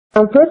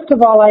First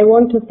of all, I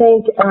want to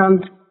thank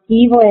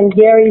Ivo and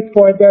Gary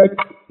for their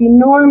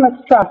enormous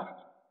trust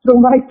through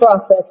my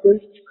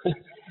processes.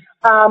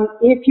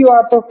 If you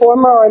are a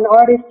performer or an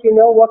artist, you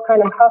know what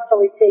kind of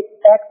hustle it takes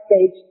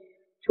backstage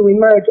to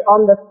emerge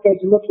on the stage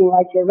looking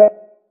like you're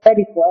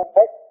ready for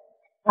it.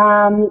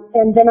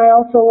 And then I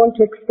also want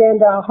to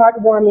extend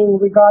heartwarming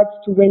regards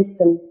to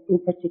Winston in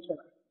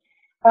particular.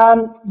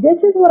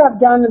 This is what I've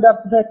done.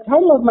 The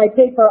title of my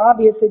paper,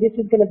 obviously, this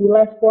is going to be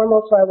less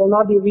formal, so I will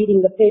not be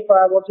reading the paper.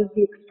 I will just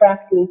be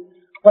extracting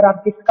what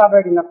I've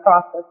discovered in the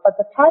process. But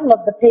the title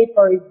of the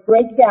paper is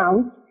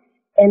Breakdowns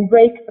and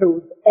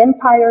Breakthroughs,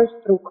 Empires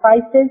Through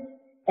Crisis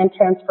and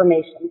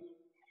Transformations.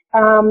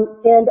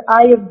 And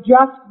I have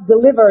just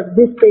delivered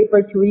this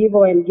paper to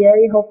Ivo and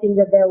Gary, hoping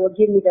that they will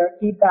give me their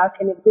feedback,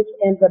 and if this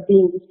ends up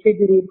being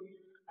distributed,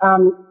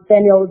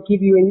 then it'll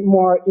give you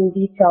more in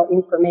detail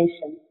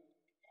information.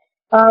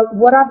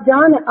 What I've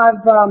done,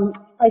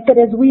 I said,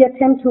 as we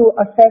attempt to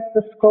assess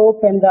the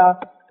scope and the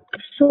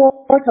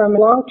short-term and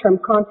long-term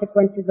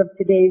consequences of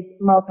today's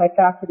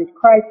multifaceted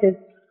crisis,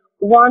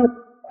 one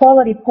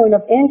quality point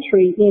of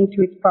entry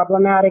into its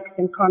problematics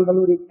and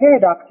convoluted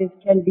paradoxes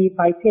can be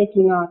by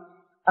taking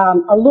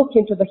a look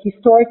into the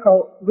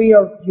historical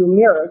rear-view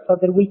mirror so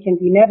that we can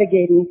be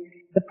navigating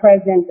the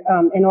present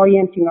and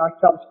orienting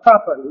ourselves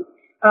properly.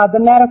 The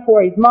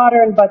metaphor is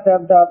modern, but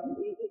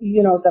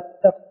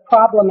the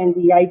problem and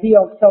the idea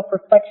of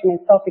self-reflection and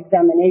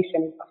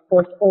self-examination is, of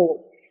course,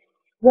 old.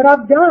 What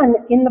I've done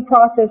in the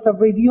process of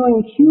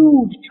reviewing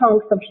huge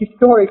chunks of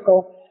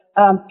historical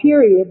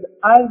periods,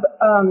 I've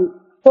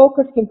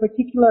focused in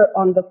particular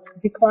on the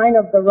decline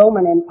of the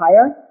Roman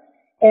Empire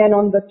and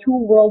on the two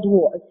world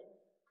wars.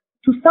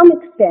 To some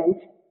extent,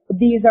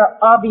 these are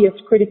obvious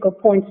critical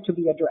points to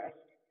be addressed.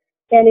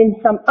 And in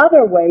some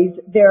other ways,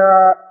 there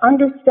are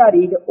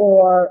understudied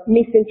or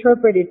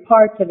misinterpreted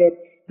parts of it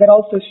that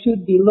also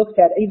should be looked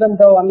at, even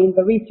though, I mean,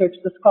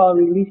 the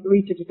scholarly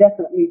research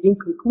definitely is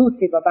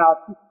inconclusive about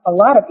a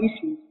lot of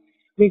issues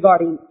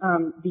regarding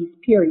these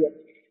periods.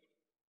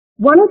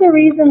 One of the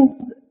reasons,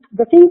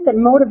 the things that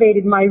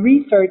motivated my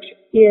research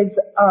is,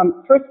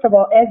 first of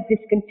all, as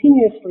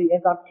discontinuously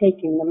as I've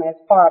taken them as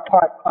far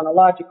apart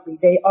chronologically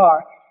they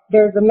are,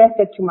 there's a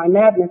method to my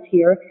madness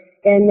here,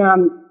 and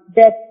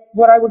that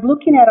what I was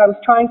looking at, I was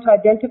trying to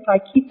identify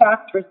key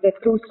factors that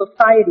threw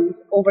societies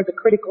over the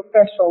critical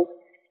threshold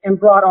and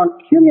brought on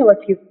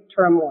cumulative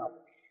turmoil.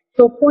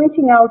 So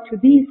pointing out to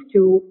these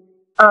two,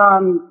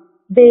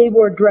 they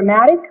were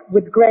dramatic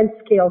with grand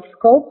scale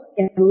scope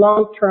and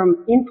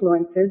long-term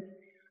influences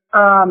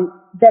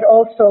that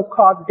also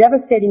caused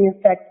devastating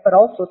effects but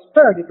also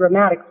spurred a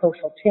dramatic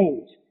social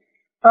change.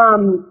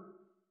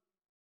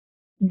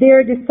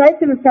 Their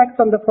decisive effects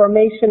on the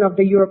formation of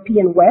the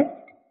European West,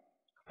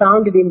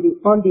 founded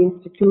on the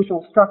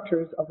institutional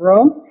structures of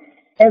Rome,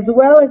 as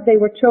well as they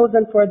were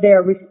chosen for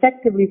their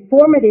respectively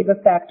formative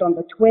effect on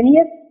the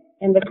 20th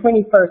and the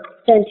 21st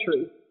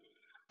century.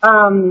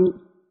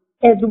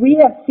 As we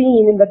have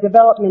seen in the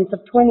developments of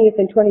 20th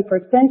and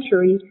 21st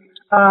century,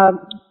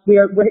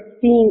 we're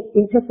seeing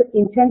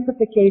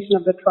intensification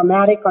of the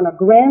traumatic on a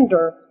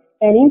grander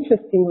and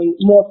interestingly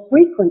more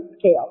frequent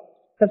scale,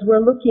 because we're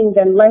looking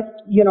then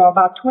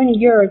about 20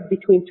 years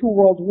between two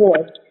world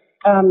wars.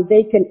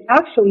 They can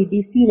actually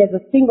be seen as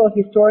a single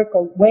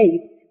historical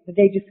wave.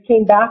 They just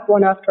came back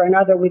one after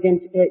another with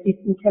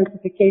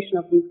intensification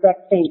of the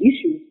exact same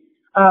issues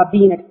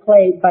being at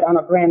play, but on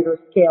a grander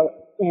scale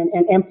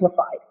and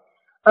amplified.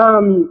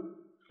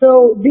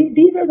 So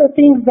these are the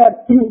things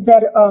that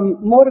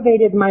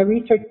motivated my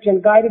research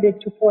and guided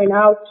it to point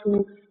out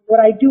to what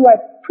I do. I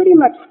pretty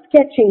much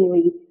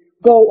sketchingly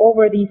go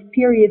over these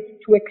periods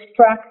to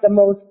extract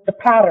the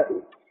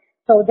patterns.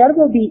 So that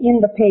will be in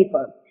the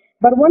paper.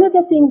 But one of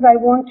the things I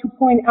want to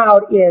point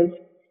out is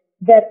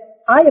that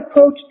I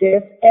approach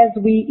this, as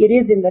it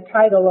is in the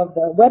title of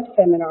the web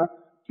seminar,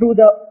 through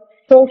the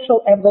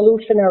social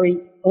evolutionary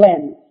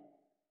lens,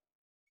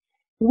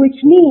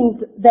 which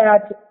means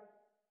that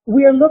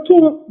we're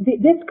looking,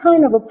 this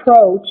kind of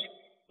approach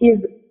is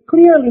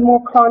clearly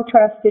more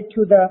contrasted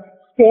to the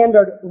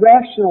standard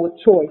rational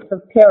choice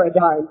of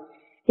paradigm.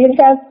 It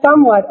has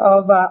somewhat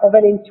of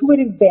an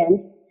intuitive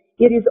bent.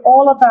 It is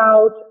all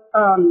about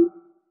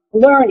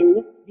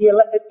learning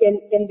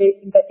in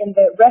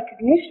the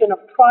recognition of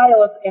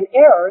trials and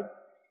errors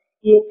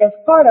as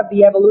part of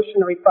the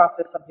evolutionary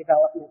process of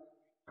development.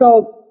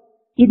 So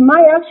it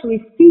might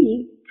actually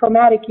see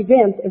traumatic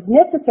events as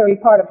necessary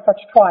part of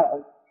such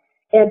trials,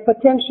 and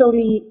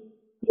potentially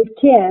it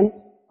can,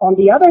 on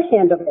the other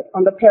hand of it,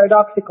 on the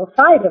paradoxical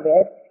side of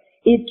it,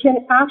 it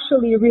can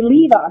actually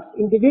relieve us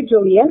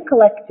individually and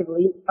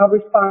collectively of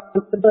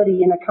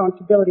responsibility and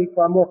accountability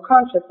for a more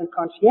conscious and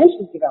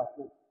conscientious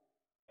development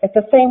at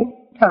the same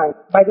time,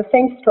 by the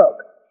same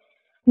stroke.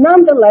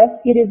 Nonetheless,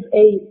 it is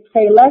a,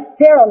 say, less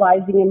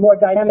paralyzing and more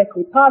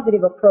dynamically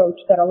positive approach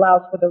that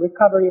allows for the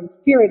recovery of the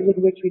spirit with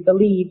which we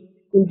believe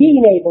in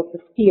being able to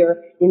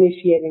steer,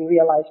 initiate, and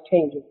realize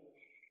changes.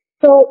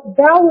 So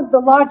that was the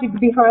logic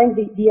behind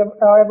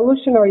our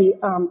evolutionary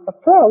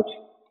approach.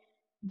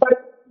 But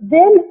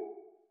then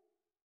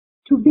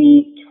to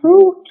be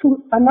true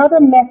to another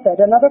method,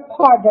 another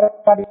part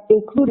that is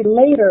included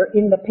later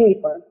in the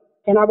paper,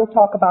 and I will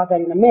talk about that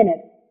in a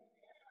minute,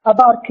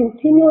 about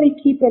continually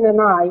keeping an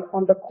eye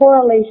on the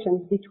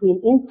correlations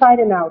between inside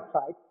and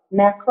outside,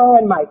 macro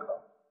and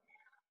micro.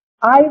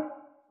 I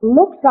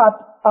looked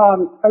up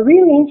a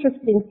really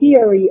interesting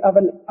theory of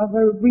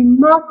a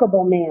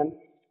remarkable man,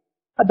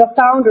 the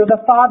founder,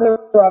 the father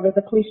of, as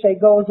the cliche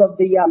goes, of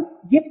the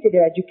gifted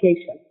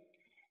education.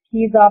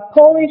 He's a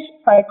Polish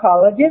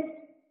psychologist,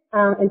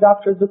 and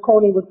Dr.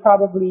 Zucconi would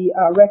probably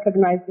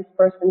recognize this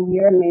person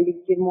here and maybe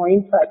give more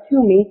insight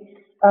to me.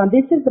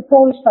 This is the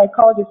Polish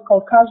psychologist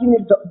called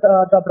Kazimierz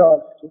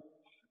Dabrowski,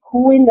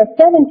 who in the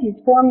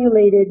 70s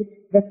formulated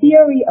the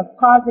theory of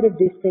positive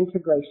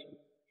disintegration,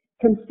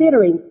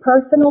 considering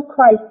personal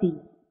crises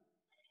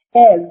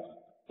and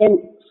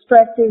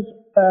stresses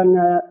and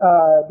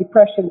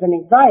depressions and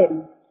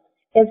anxieties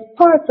as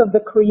parts of the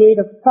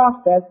creative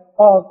process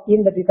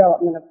in the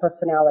development of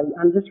personality.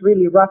 I'm just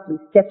really roughly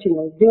sketching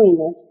or doing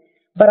this,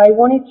 but I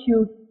wanted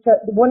to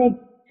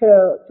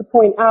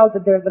point out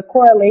that there's a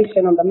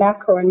correlation on the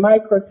macro and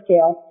micro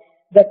scale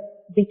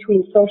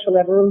between social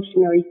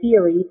evolutionary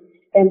theory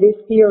and this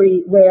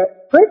theory where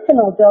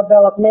personal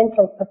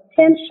developmental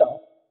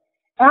potential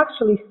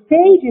actually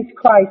stages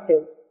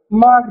crisis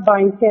marked by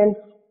intense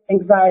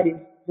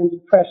anxieties and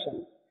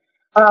depression.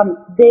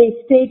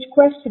 They stage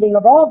questioning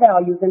of all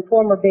values and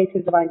former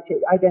bases of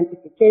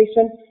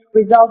identification,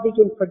 resulting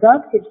in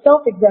productive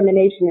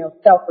self-examination and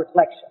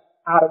self-reflection.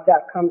 Out of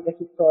that comes the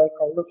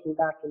historical looking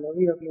back in the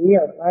rearview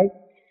mirror, right?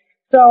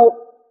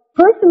 So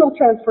personal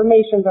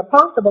transformations are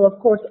possible, of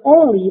course,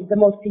 only if the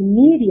most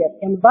immediate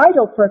and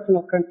vital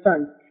personal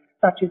concerns,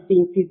 such as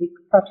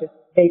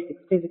basic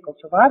physical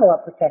survival,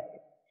 are protected.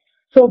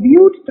 So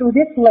viewed through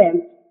this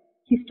lens,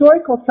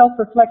 historical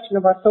self-reflection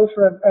of our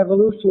social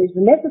evolution is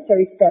a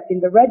necessary step in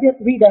the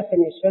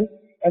redefinition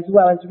as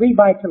well as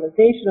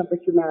revitalization of the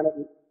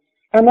humanities.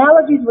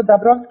 Analogies with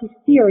Dabrowski's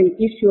theory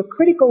issue a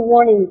critical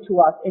warning to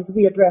us as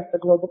we address the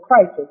global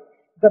crisis.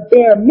 The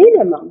bare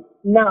minimum,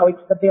 now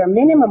it's the bare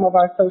minimum of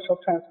our social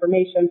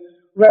transformation,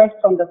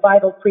 rests on the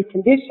vital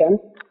precondition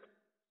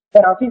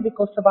that our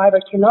physical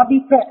survivors cannot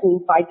be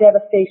threatened by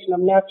devastation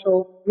of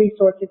natural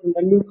resources in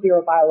the nuclear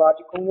or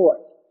biological war.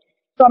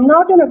 So I'm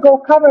not going to go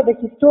cover the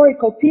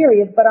historical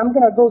period, but I'm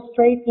going to go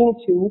straight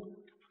into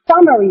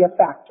summary of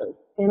factors.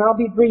 And I'll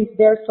be brief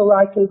there so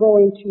I can go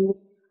into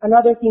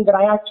another thing that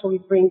I actually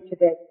bring to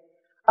this.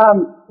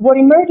 What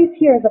emerges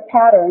here as a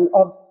pattern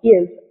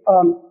is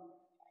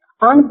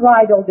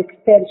unbridled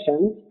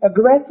expansion,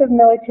 aggressive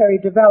military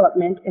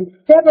development, and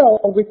several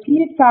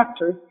repeated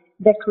factors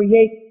that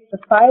create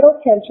societal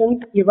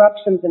tensions,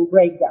 eruptions, and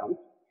breakdowns.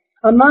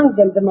 Among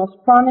them, the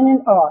most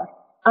prominent are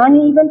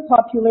uneven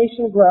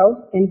population growth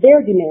and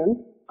their demands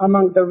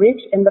among the rich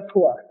and the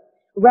poor,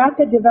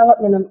 rapid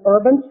development of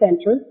urban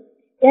centers,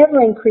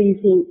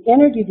 ever-increasing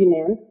energy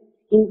demand,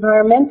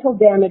 environmental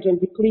damage and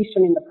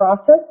depletion in the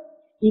process,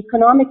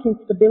 economic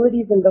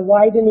instabilities and the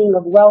widening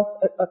of wealth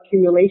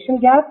accumulation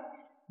gaps,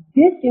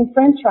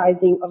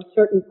 disenfranchising of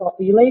certain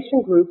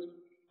population groups,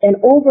 and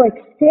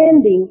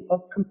overextending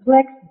of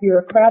complex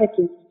bureaucratic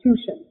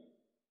institutions.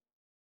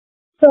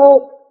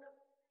 So,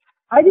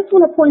 I just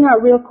want to point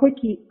out real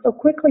quickly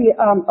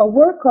a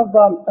work of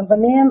a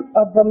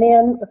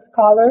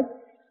scholar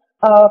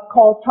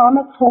called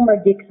Thomas Homer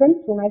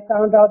Dixon. When I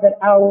found out that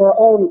our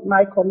own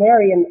Michael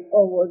Marion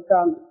was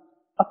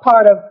a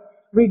part of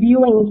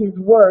reviewing his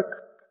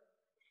work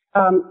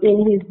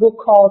in his book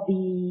called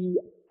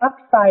The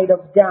Upside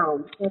of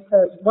Down. It's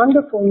a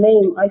wonderful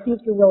name. I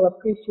think you will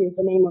appreciate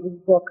the name of his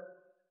book.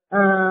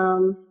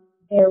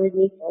 Bear with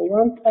me for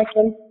 1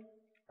 second.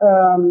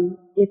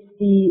 It's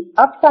The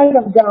Upside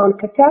of Down,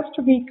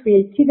 Catastrophe,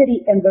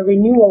 Creativity, and the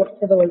Renewal of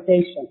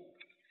Civilization.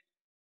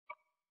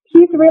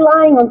 He's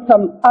relying on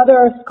some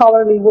other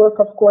scholarly work,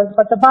 of course,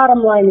 but the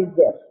bottom line is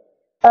this.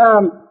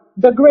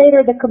 The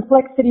greater the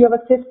complexity of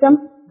a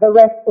system, the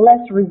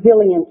less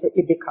resilient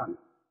it becomes.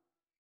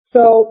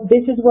 So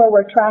this is where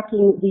we're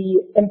tracking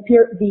the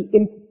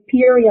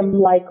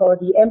imperium-like or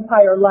the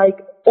empire-like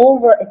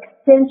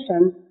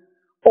overextension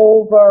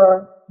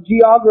over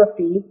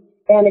geography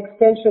and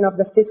extension of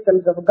the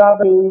systems of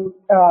governing,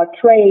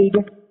 trade,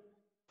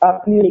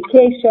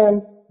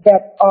 communication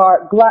that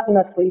are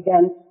gluttonously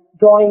then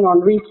drawing on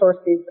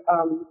resources,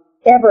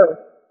 ever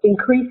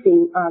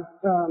increasing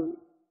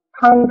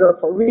hunger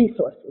for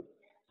resources.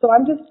 So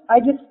I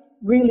just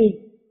really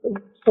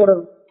sort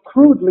of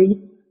crudely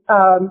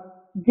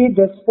did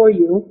this for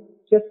you,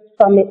 just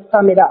sum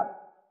it up.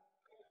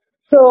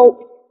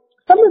 So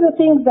some of the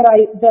things that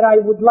I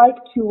would like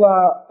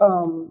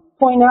to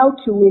point out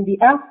to in the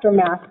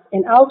aftermath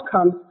and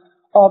outcomes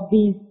of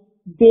these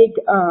big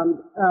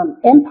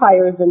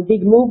empires and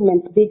big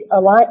movements, big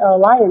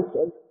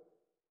alliances.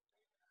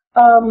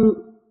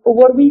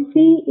 What we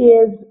see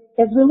is,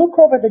 as we look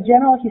over the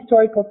general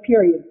historical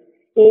periods,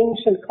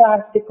 ancient,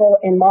 classical,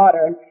 and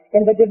modern,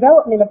 and the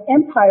development of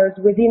empires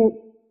within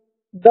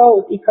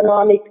those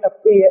economic,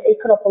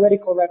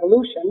 econopolitical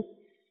revolutions,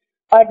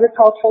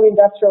 agricultural,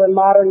 industrial, and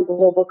modern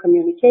global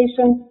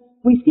communication.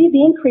 We see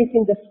the increase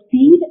in the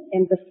speed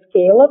and the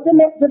scale of the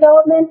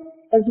development,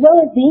 as well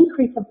as the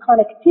increase of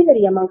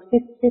connectivity among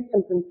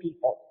systems and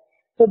people.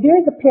 So there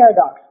is a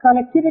paradox.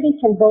 Connectivity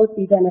can both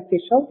be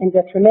beneficial and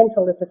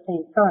detrimental at the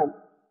same time.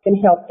 It can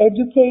help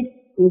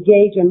educate,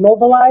 engage, and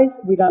mobilize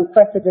with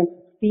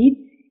unprecedented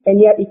speed,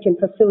 and yet it can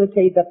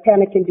facilitate the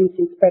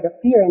panic-inducing spread of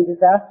fear and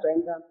disaster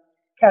and the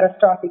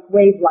catastrophic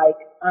wave-like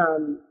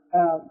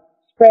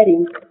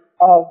spreading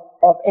of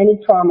any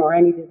trauma or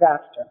any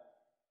disaster.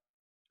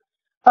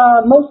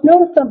 Most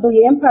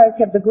noticeably, empires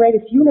have the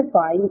greatest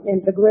unifying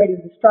and the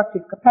greatest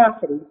destructive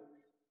capacity.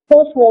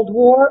 Post-World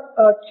War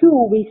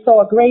II, we saw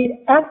a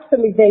great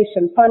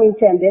actualization, pun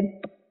intended,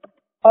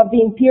 of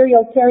the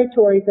imperial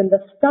territories and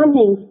the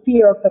stunning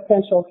fear of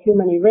potential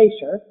human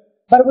erasure.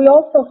 But we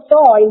also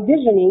saw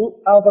envisioning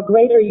of a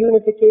greater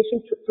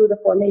unification through the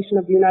formation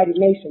of the United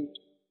Nations.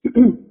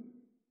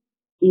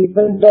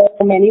 Even though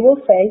many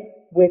will say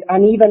with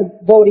uneven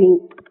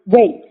voting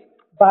weight,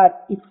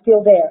 but it's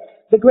still there.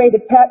 The Great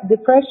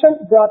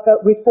Depression brought the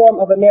reform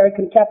of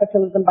American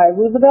capitalism by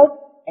Roosevelt,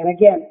 and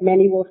again,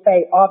 many will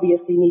say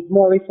obviously needs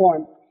more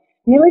reform.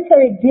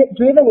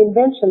 Military-driven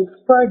inventions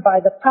spurred by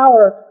the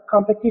power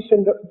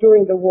competition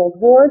during the World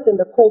Wars and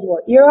the Cold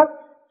War era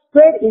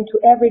spread into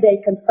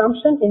everyday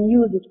consumption and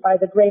usage by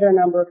the greater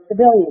number of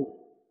civilians.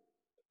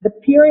 The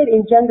period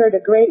engendered a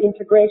great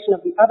integration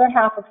of the other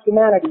half of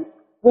humanity,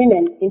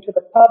 women, into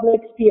the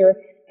public sphere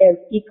as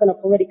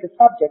econopolitical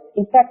subjects.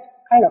 In fact,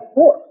 kind of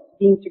forced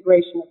the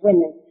integration of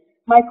women.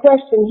 My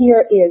question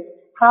here is,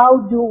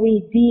 how do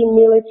we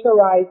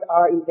demilitarize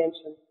our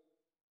inventions?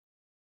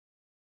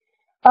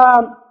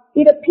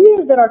 It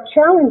appears that our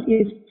challenge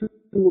is to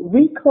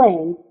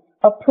reclaim,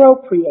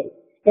 appropriate,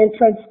 and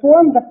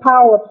transform the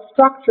power of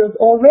structures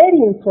already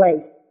in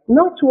place,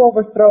 not to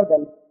overthrow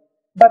them,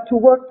 but to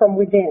work from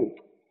within.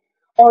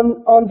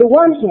 On the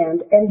one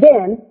hand, and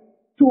then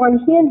to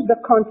unhinge the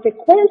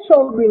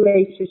consequential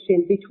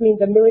relationship between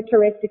the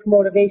militaristic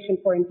motivation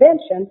for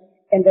invention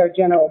and their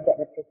general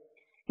benefits.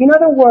 In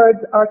other words,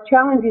 our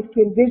challenge is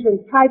to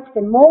envision types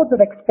and modes of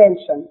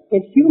expansion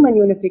and human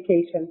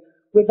unification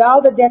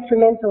without the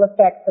detrimental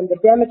effects and the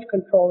damage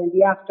control in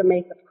the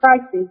aftermath of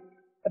crises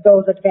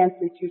those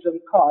advancements usually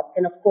cause,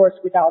 and of course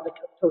without the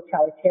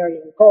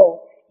totalitarian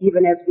goal,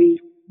 even as we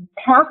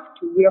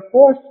are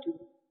forced to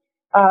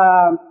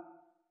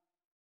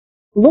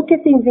look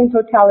at things in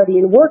totality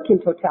and work in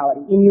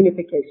totality, in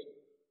unification.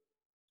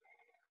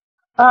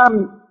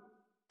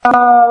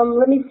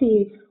 Let me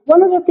see.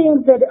 One of the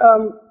things that,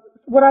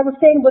 what I was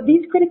saying, what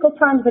these critical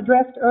times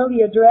addressed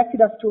earlier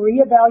directed us to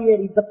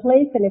reevaluate is the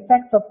place and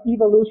effects of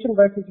evolution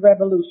versus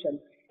revolution,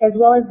 as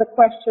well as the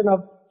question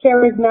of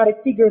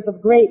charismatic figures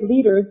of great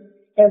leaders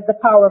as the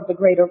power of the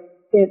greater,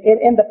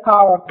 and the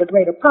power of the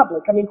greater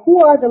public. I mean,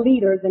 who are the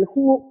leaders and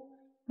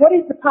what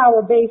is the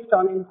power based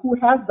on and who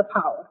has the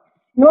power?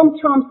 Noam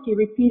Chomsky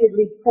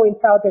repeatedly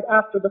points out that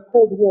after the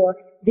Cold War,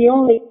 the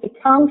only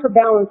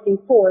counterbalancing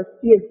force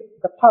is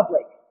the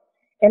public.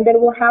 And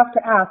then we'll have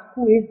to ask,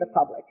 who is the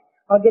public?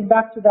 I'll get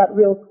back to that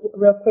real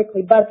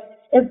quickly.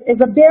 But as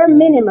a bare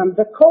minimum,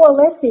 the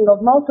coalescing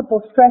of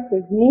multiple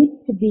stresses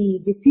needs to be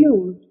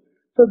diffused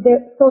so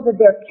that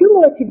their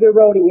cumulative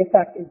eroding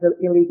effect is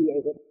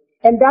alleviated.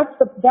 And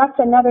that's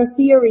another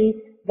theory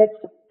that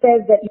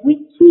says that if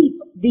we keep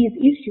these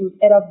issues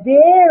at a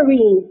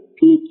very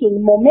peaking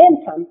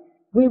momentum,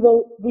 we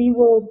will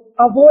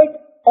avoid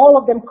all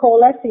of them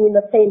coalescing in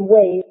the same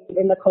way,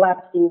 in the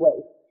collapsing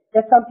way.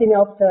 That's something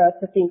else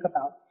to think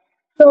about.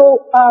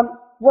 So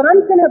what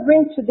I'm going to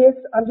bring to this,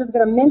 I'm just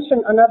going to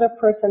mention another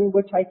person,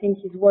 which I think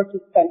his work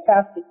is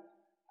fantastic,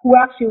 who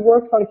actually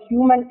works on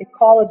human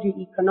ecology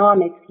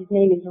economics. His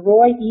name is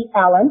Roy E.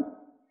 Allen,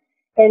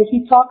 and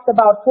he talks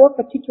about 4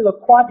 particular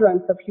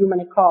quadrants of human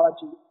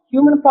ecology: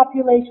 human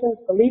populations,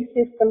 belief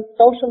systems,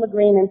 social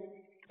agreements,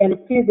 and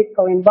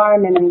physical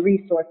environment and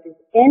resources.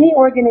 Any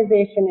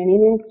organization and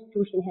any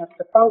institution has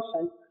to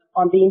function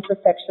on the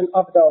intersection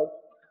of those.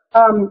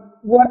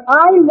 What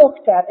I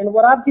looked at and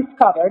what I've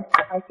discovered,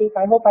 I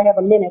hope I have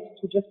a minute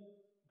to just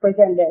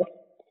present this.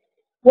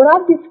 What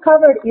I've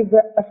discovered is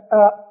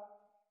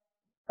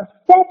a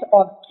set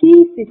of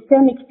key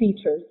systemic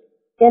features,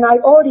 and I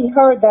already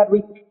heard that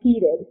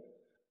repeated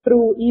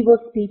through Eva's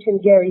speech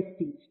and Gary's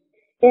speech.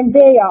 And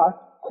they are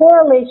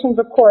correlations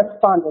or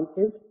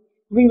correspondences,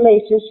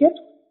 relationships,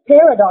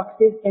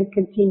 paradoxes, and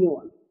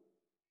continuum.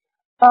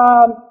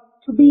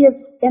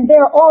 And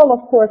they're all,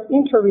 of course,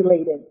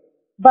 interrelated.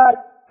 But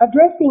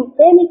addressing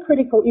any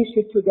critical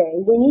issue today,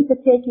 we need to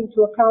take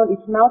into account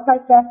its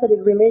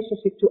multifaceted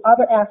relationship to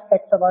other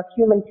aspects of our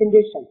human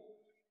condition.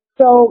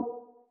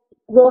 So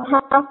we'll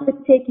have to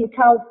take into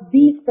account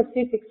these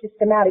specific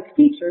systematic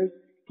features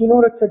in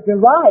order to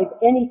derive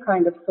any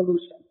kind of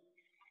solution.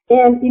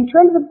 And in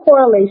terms of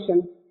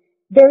correlation,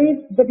 there is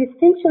the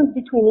distinctions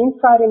between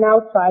inside and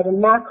outside and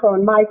macro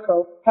and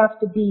micro have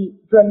to be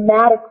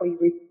dramatically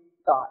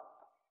rethought.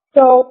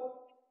 So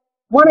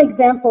one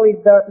example is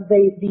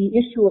the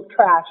issue of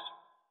trash.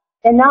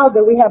 And now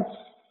that we have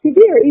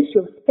severe issue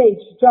of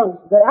stage junk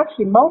that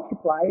actually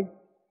multiplies.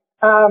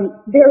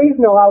 There is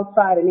no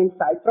outside and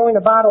inside. Throwing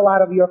a bottle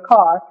out of your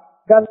car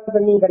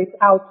doesn't mean that it's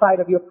outside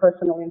of your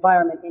personal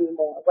environment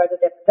anymore, whether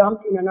that's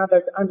dumped in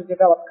another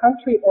underdeveloped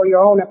country or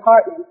your own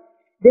apartment.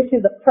 This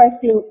is a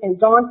pressing and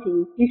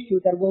daunting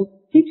issue that will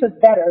teach us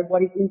better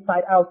what is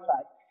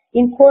inside-outside.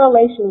 In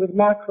correlation with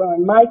macro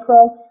and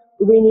micro,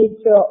 we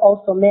need to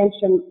also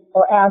mention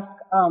or ask,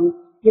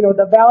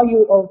 the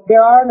value of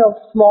there are no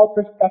small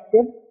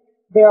perspectives,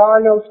 there are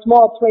no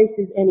small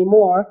places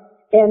anymore,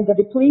 and the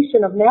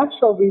depletion of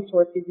natural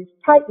resources is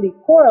tightly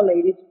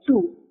correlated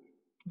to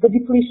the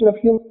depletion of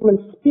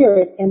human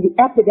spirit and the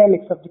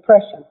epidemics of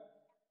depression,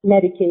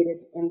 medicated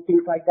and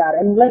things like that.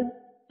 And let's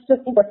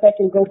just for a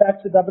second go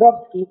back to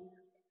Dabrowski,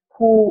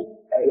 who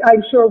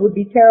I'm sure would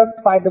be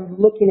terrified of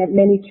looking at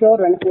many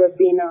children who have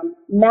been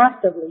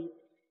massively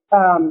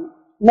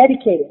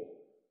medicated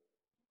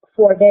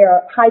for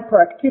their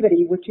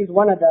hyperactivity, which is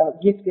one of the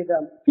gifted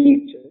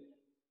features.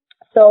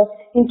 So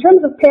in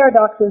terms of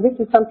paradoxes, this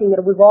is something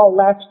that we've all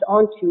latched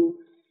onto.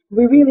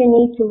 We really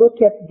need to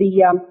look at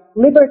the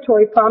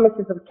liberatory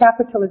promises of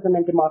capitalism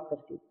and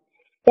democracy,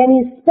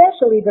 and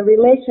especially the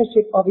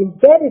relationship of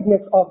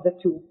embeddedness of the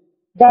two.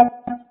 That's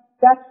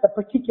a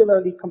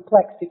particularly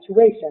complex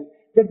situation,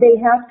 that they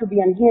have to be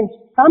unhinged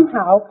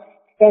somehow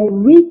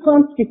and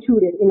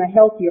reconstituted in a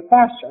healthier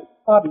fashion,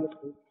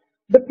 obviously.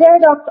 The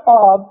paradox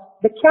of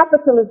the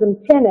capitalism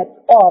tenets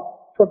of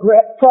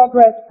progress,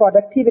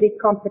 productivity,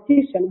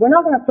 competition, we're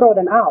not going to throw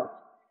them out.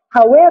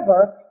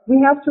 However, we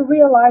have to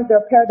realize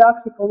their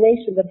paradoxical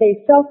nature, that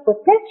they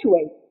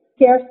self-perpetuate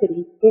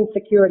scarcity,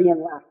 insecurity,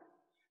 and lack.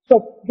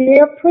 So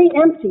they're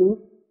preempting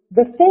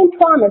the same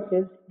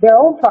promises,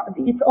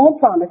 its own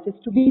promises,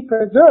 to be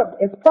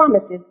preserved as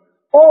promises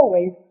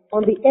always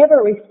on the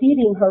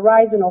ever-receding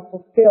horizon of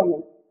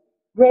fulfillment.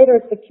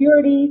 Greater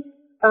security,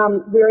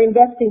 we're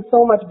investing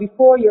so much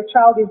before your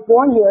child is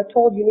born. You are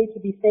told you need to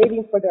be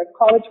saving for their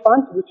college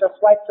funds, which are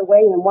swiped away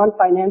in one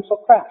financial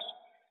crash.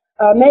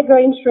 Mega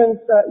insurance,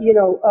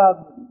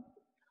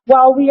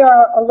 while we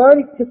are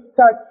alerted to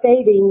start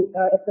saving,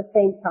 at the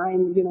same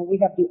time, we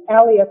have the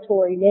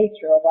aleatory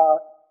nature of our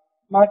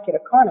market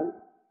economy.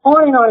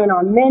 On and on and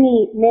on.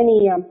 Many,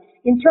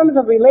 in terms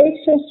of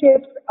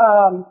relationships,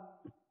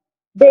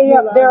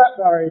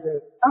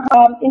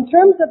 in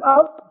terms of,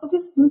 I'll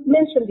just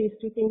mention these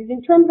two things.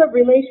 In terms of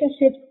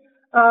relationships,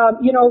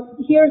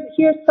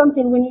 here's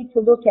something we need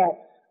to look at.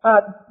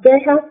 There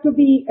has to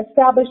be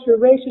established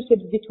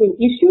relationships between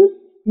issues,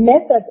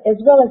 methods, as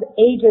well as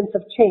agents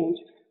of change.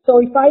 So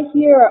if I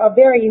hear a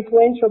very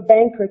influential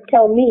banker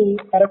tell me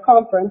at a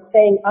conference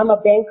saying, I'm a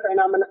banker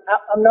and I'm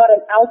not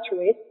an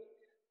altruist,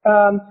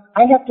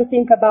 I have to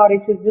think about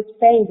it as just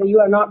saying that you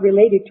are not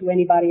related to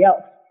anybody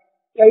else.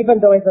 Even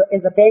though as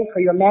a banker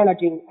you're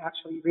managing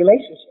actually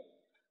relationships.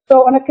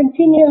 So on a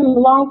continuing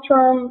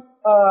long-term,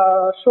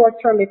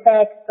 short-term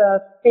effects,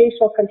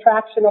 spatial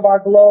contraction of our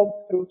globe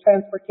through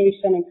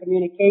transportation and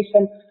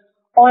communication,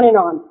 on and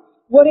on.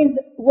 What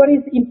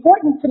is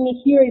important to me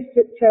here is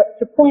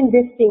to point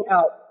this thing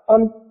out,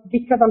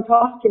 because I'm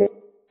talking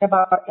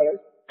about players,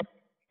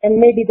 and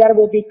maybe that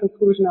will be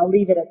conclusion. I'll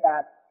leave it at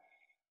that.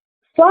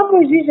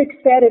 Slavoj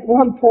Žižek said at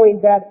one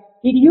point that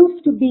it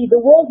used to be, the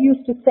world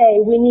used to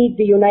say, we need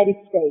the United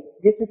States.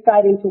 This is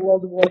tied into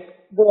world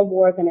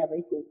wars and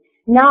everything.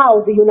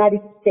 Now the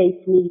United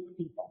States needs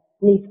people,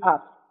 needs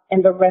us,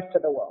 and the rest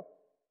of the world.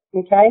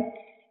 Okay?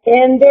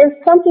 And there's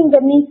something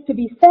that needs to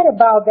be said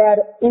about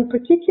that, in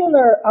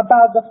particular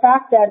about the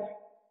fact that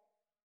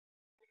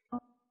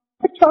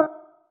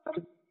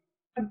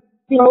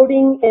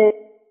building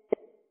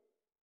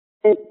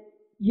and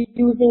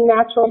using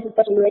natural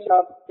resources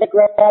of the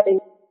grabbing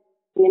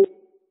in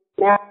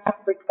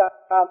Africa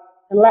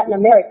and Latin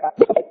America.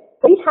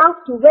 We have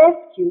to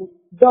rescue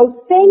those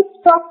same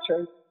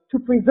structures to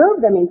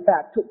preserve them, in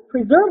fact, to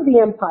preserve the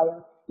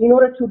empire in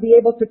order to be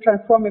able to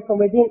transform it from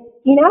within,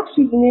 in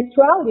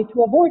actuality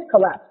to avoid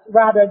collapse,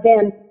 rather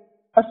than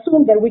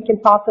assume that we can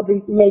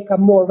possibly make a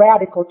more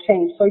radical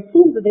change. So it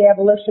seems that the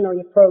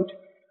evolutionary approach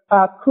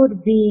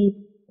could be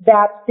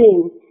that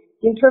thing.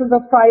 In terms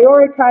of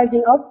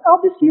prioritizing,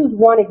 I'll just use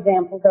one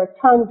example. There are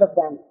tons of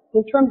them.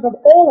 In terms of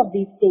all of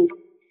these things,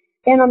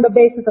 and on the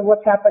basis of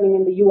what's happening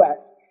in the U.S.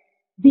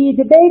 The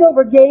debate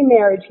over gay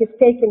marriage has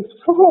taken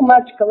so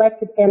much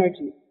collective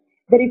energy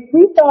that if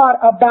we thought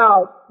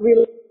about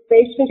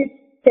relationships,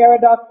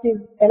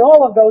 paradoxes, and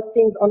all of those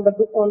things on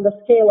the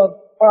scale of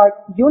our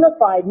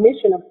unified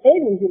mission of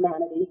saving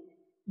humanity,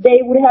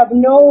 they would have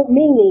no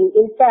meaning.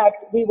 In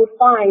fact, we would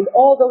find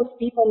all those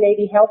people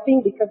maybe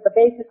helping, because the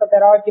basis of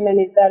that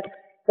argument is that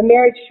the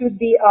marriage should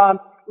be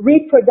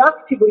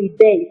reproductively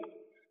based.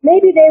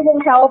 Maybe they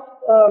will help,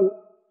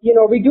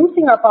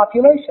 reducing our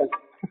population.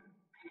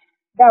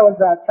 That was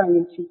a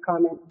tongue-in-cheek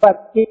comment,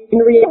 but in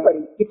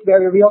reality, it's a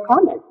very real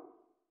comment.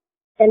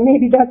 And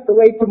maybe that's the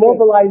way to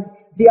mobilize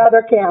the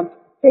other camp.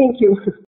 Thank you.